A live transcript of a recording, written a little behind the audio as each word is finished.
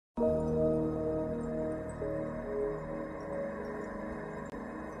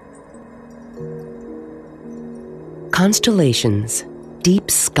Constellations, deep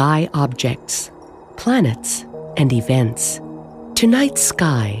sky objects, planets, and events. Tonight's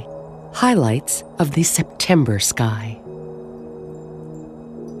sky, highlights of the September sky.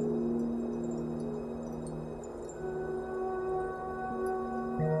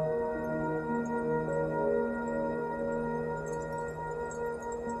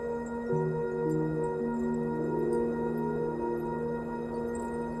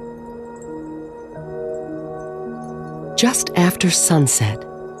 Just after sunset,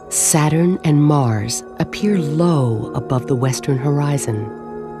 Saturn and Mars appear low above the western horizon.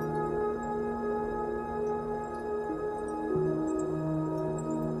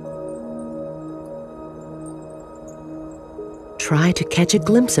 Try to catch a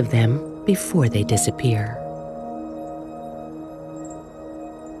glimpse of them before they disappear.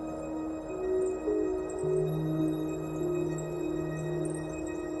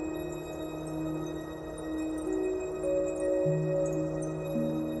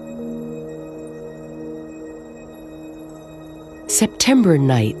 September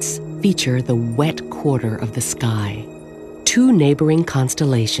nights feature the wet quarter of the sky. Two neighboring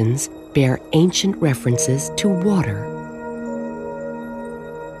constellations bear ancient references to water.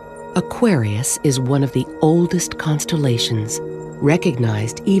 Aquarius is one of the oldest constellations,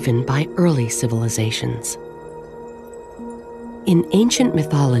 recognized even by early civilizations. In ancient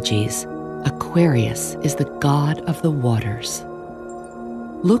mythologies, Aquarius is the god of the waters.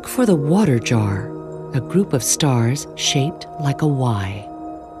 Look for the water jar, a group of stars shaped like a Y.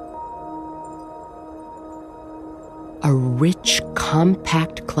 A rich,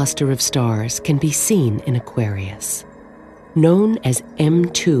 compact cluster of stars can be seen in Aquarius. Known as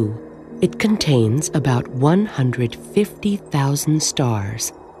M2, it contains about 150,000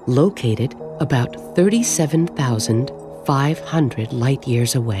 stars located about 37,500 light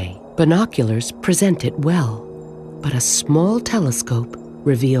years away. Binoculars present it well, but a small telescope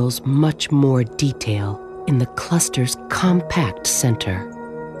reveals much more detail in the cluster's compact center.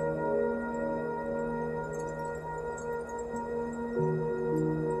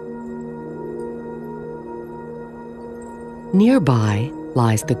 Nearby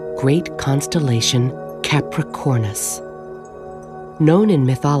lies the great constellation Capricornus. Known in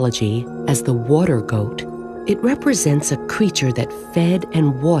mythology as the water goat, it represents a creature that fed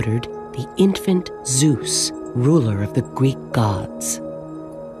and watered the infant Zeus, ruler of the Greek gods.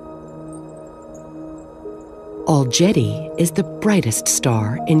 Algety is the brightest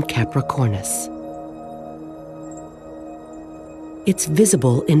star in Capricornus. It's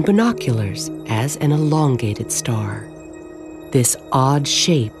visible in binoculars as an elongated star. This odd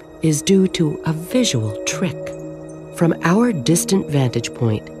shape is due to a visual trick. From our distant vantage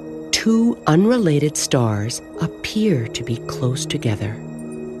point, two unrelated stars appear to be close together.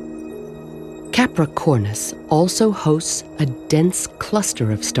 Capricornus also hosts a dense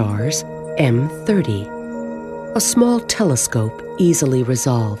cluster of stars, M30. A small telescope easily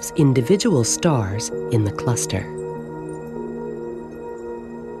resolves individual stars in the cluster.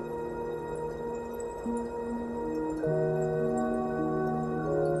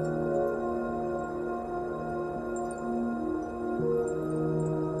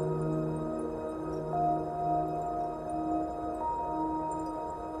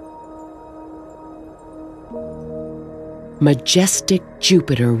 Majestic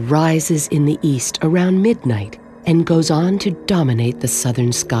Jupiter rises in the east around midnight and goes on to dominate the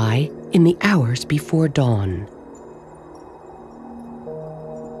southern sky in the hours before dawn.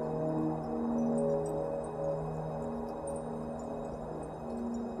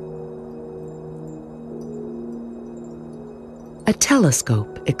 A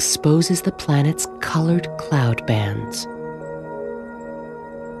telescope exposes the planet's colored cloud bands.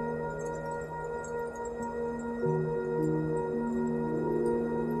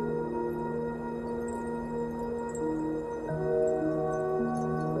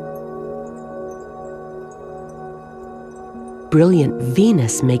 Brilliant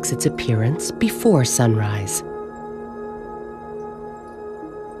Venus makes its appearance before sunrise.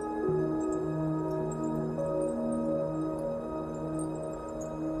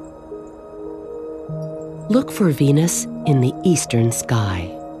 Look for Venus in the eastern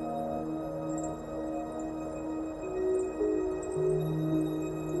sky.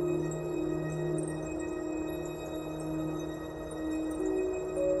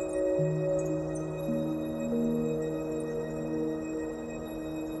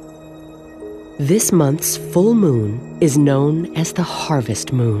 This month's full moon is known as the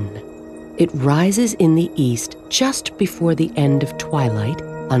harvest moon. It rises in the east just before the end of twilight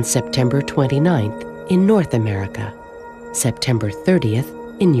on September 29th in North America, September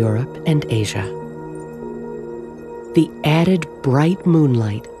 30th in Europe and Asia. The added bright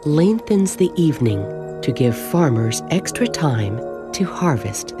moonlight lengthens the evening to give farmers extra time to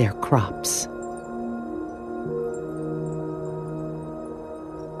harvest their crops.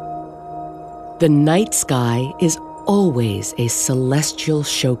 The night sky is always a celestial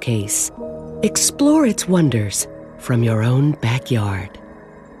showcase. Explore its wonders from your own backyard.